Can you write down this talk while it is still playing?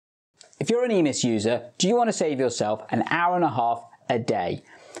If you're an EMIS user, do you want to save yourself an hour and a half a day?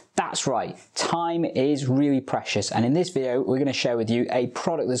 That's right, time is really precious, and in this video we're going to share with you a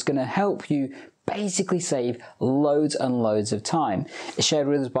product that's going to help you basically save loads and loads of time. It's shared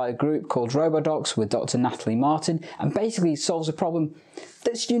with us by a group called Robodocs with Dr Natalie Martin, and basically solves a problem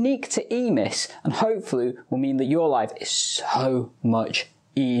that's unique to EMIS and hopefully will mean that your life is so much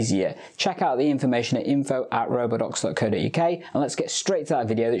easier. Check out the information at info@robodocs.co.uk and let's get straight to that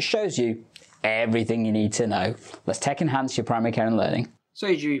video that shows you everything you need to know. Let's tech enhance your primary care and learning. So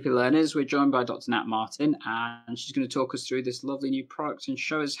GP learners, we're joined by Dr Nat Martin, and she's going to talk us through this lovely new product and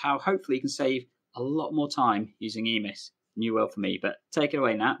show us how hopefully you can save a lot more time using EMIS. New world for me, but take it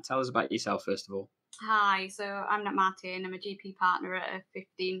away, Nat. Tell us about yourself first of all. Hi, so I'm Nat Martin. I'm a GP partner at a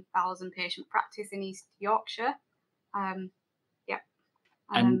 15,000 patient practice in East Yorkshire.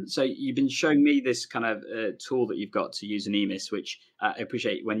 So you've been showing me this kind of tool that you've got to use an EMIS, which I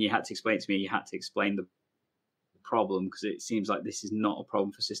appreciate. When you had to explain it to me, you had to explain the problem, because it seems like this is not a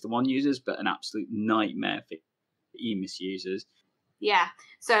problem for System 1 users, but an absolute nightmare for EMIS users. Yeah,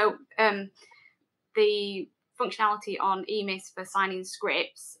 so the functionality on EMIS for signing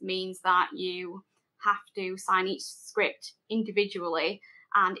scripts means that you have to sign each script individually,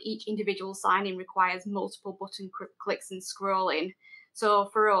 and each individual signing requires multiple button clicks and scrolling. So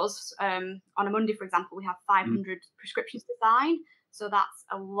for us, on a Monday, for example, we have 500 prescriptions to sign. So that's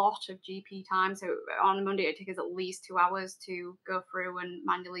a lot of GP time. So on a Monday, it takes us at least 2 hours to go through and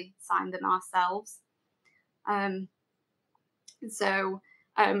manually sign them ourselves. I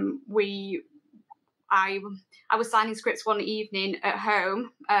was signing scripts one evening at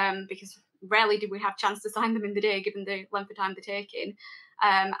home because rarely did we have a chance to sign them in the day, given the length of time they're taking,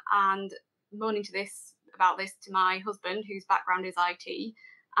 and moaning about this to my husband, whose background is IT,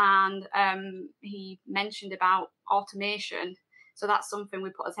 and he mentioned about automation. So that's something we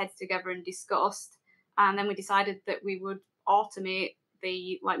put our heads together and discussed, and then we decided that we would automate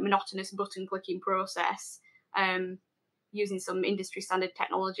the monotonous button clicking process using some industry standard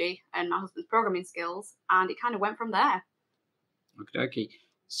technology and my husband's programming skills, and it kind of went from there. Okay.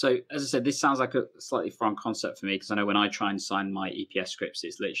 So as I said, this sounds like a slightly foreign concept for me, because I know when I try and sign my EPS scripts,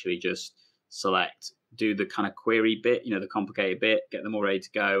 it's literally just select, do the kind of query bit, the complicated bit, get them all ready to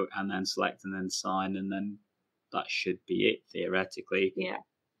go, and then select and then sign, and then that should be it theoretically. Yeah.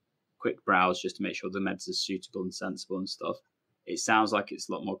 Quick browse just to make sure the meds are suitable and sensible and stuff. It sounds like it's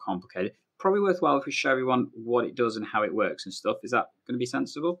a lot more complicated. Probably worthwhile if we show everyone what it does and how it works and stuff. Is that going to be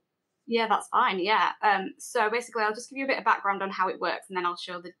sensible? Yeah, that's fine. Yeah. So basically, I'll just give you a bit of background on how it works, and then I'll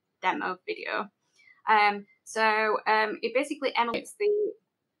show the demo video. It basically emulates the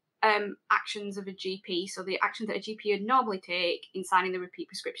actions of a GP, so the actions that a GP would normally take in signing the repeat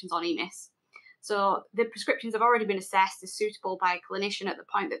prescriptions on EMIS. So the prescriptions have already been assessed as suitable by a clinician at the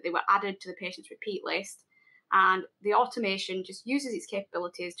point that they were added to the patient's repeat list, and the automation just uses its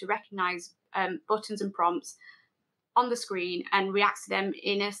capabilities to recognise buttons and prompts on the screen and reacts to them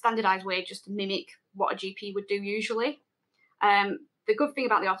in a standardised way, just to mimic what a GP would do usually. The good thing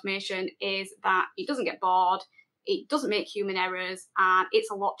about the automation is that it doesn't get bored, it doesn't make human errors, and it's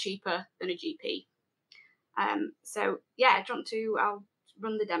a lot cheaper than a GP. I'll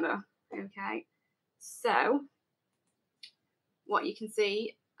run the demo. Okay, so what you can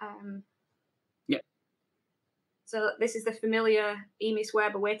see, so this is the familiar EMIS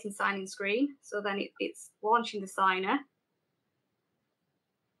web awaiting signing screen. So then it's launching the signer,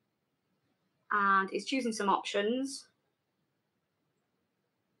 and it's choosing some options,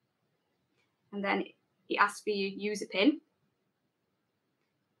 and then it asks for your user PIN.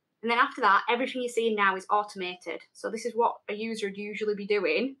 And then after that, everything you're seeing now is automated. So this is what a user would usually be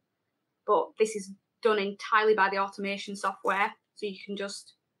doing, but this is done entirely by the automation software. So you can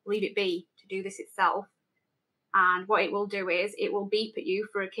just leave it be to do this itself. And what it will do is it will beep at you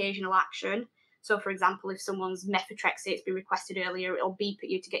for occasional action. So for example, if someone's methotrexate's been requested earlier, it'll beep at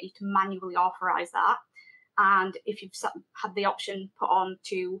you to get you to manually authorize that. And if you've had the option put on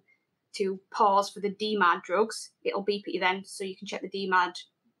to pause for the DMARD drugs, it'll beep at you then, so you can check the DMARD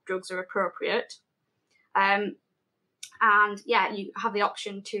drugs are appropriate. You have the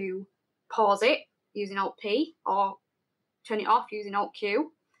option to pause it using Alt-P or turn it off using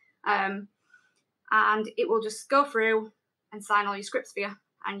Alt-Q. And it will just go through and sign all your scripts for you.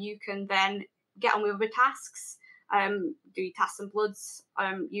 And you can then get on with other tasks, do your tasks and bloods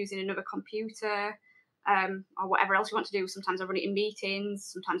using another computer, or whatever else you want to do. Sometimes I run it in meetings,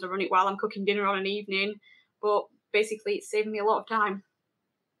 sometimes I run it while I'm cooking dinner on an evening, but basically it's saving me a lot of time.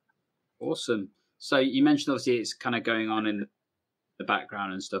 Awesome. So you mentioned obviously it's kind of going on in the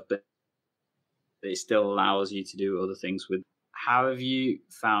background and stuff, but it still allows you to do other things with. How have you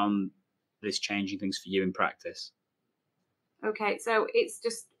found this changing things for you in practice? Okay, so it's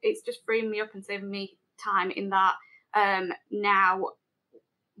just freeing me up and saving me time in that now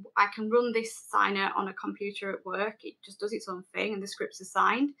I can run this signer on a computer at work. It just does its own thing and the scripts are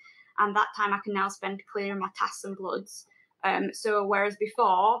signed. And that time I can now spend clearing my tasks and bloods. So whereas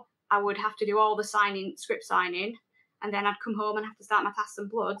before I would have to do all the script signing, and then I'd come home and have to start my tasks and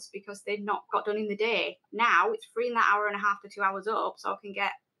bloods because they'd not got done in the day. Now it's freeing that hour and a half to 2 hours up so I can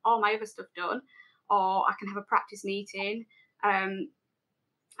get all my other stuff done, or I can have a practice meeting.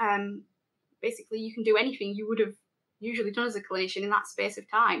 Basically, you can do anything you would have usually done as a clinician in that space of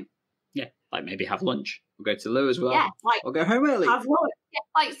time. Yeah, like maybe have lunch. We'll go to Lou as well. Yeah, like I'll go home early. Have lunch. Yeah,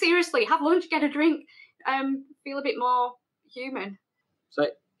 like seriously, have lunch, get a drink, feel a bit more human. So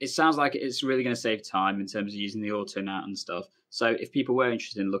it sounds like it's really going to save time in terms of using the AutoNat and stuff. So if people were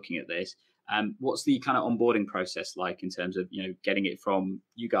interested in looking at this, what's the kind of onboarding process like in terms of getting it from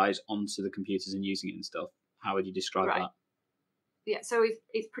you guys onto the computers and using it and stuff? How would you describe that? Yeah, so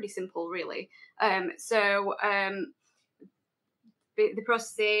it's pretty simple, really. The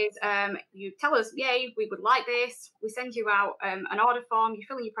process is you tell us, yay, we would like this. We send you out an order form. You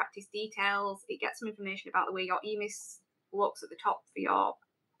fill in your practice details. It gets some information about the way your EMIS looks at the top for your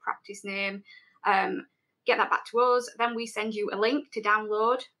practice name. Get that back to us. Then we send you a link to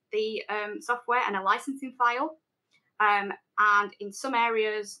download the software and a licensing file. And in some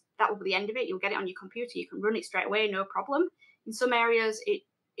areas, that will be the end of it. You'll get it on your computer. You can run it straight away, no problem. In some areas, it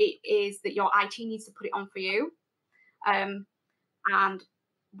is that your IT needs to put it on for you. And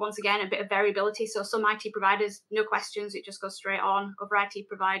once again, a bit of variability. So some IT providers, no questions, it just goes straight on. Other IT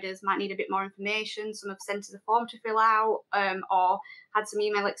providers might need a bit more information. Some have sent us a form to fill out, or had some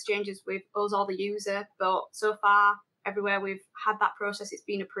email exchanges with us or the user. But so far, everywhere we've had that process, it's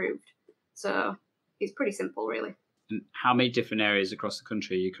been approved. So it's pretty simple, really. And how many different areas across the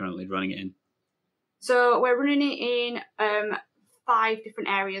country are you currently running it in? So we're running it in 5 different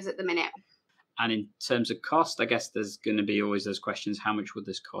areas at the minute. And in terms of cost, I guess there's going to be always those questions. How much would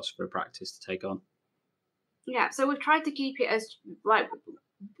this cost for a practice to take on? Yeah, so we've tried to keep it as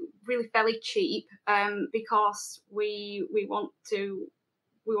really fairly cheap because we want to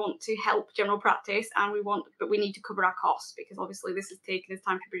help general practice, and but we need to cover our costs because obviously this has taken us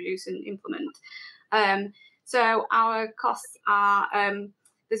time to produce and implement. So our costs are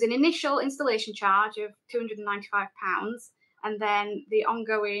there's an initial installation charge of £295. And then the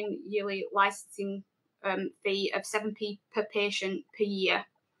ongoing yearly licensing fee of 7p per patient per year.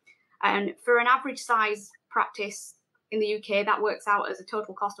 And for an average size practice in the UK, that works out as a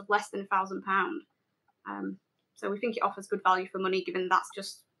total cost of less than £1,000. So we think it offers good value for money, given that's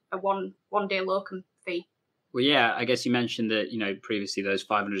just a one day locum fee. Well, yeah, I guess you mentioned that, previously those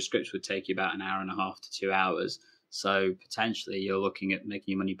 500 scripts would take you about an hour and a half to 2 hours. So potentially you're looking at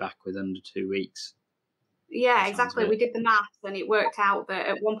making your money back within under 2 weeks. Yeah, exactly. We did the maths and it worked out that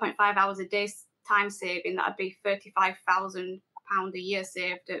at 1.5 hours a day time saving, that'd be £35,000 a year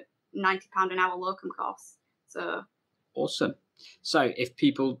saved at £90 an hour locum costs. So awesome. So if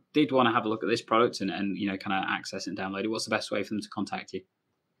people did want to have a look at this product and kind of access and download it, what's the best way for them to contact you?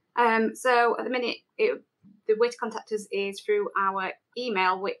 So at the minute, the way to contact us is through our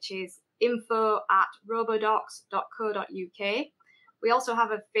email, which is info@robodocs.co.uk. We also have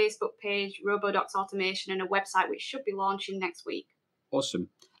a Facebook page, Robodocs Automation, and a website which should be launching next week. Awesome.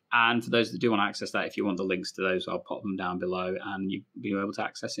 And for those that do want to access that, if you want the links to those, I'll pop them down below and you'll be able to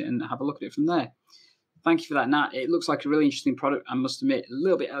access it and have a look at it from there. Thank you for that, Nat. It looks like a really interesting product. I must admit, a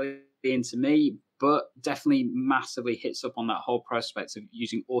little bit early into me, but definitely massively hits up on that whole prospect of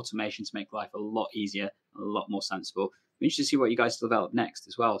using automation to make life a lot easier, a lot more sensible. I'm interested to see what you guys develop next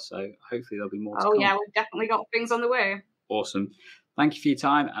as well. So hopefully there'll be more to come. Oh yeah, we've definitely got things on the way. Awesome. Thank you for your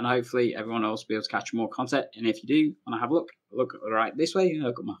time, and hopefully everyone else will be able to catch more content. And if you do want to have a look right this way.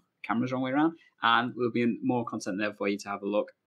 I've got my camera's the wrong way around, and there'll be more content there for you to have a look.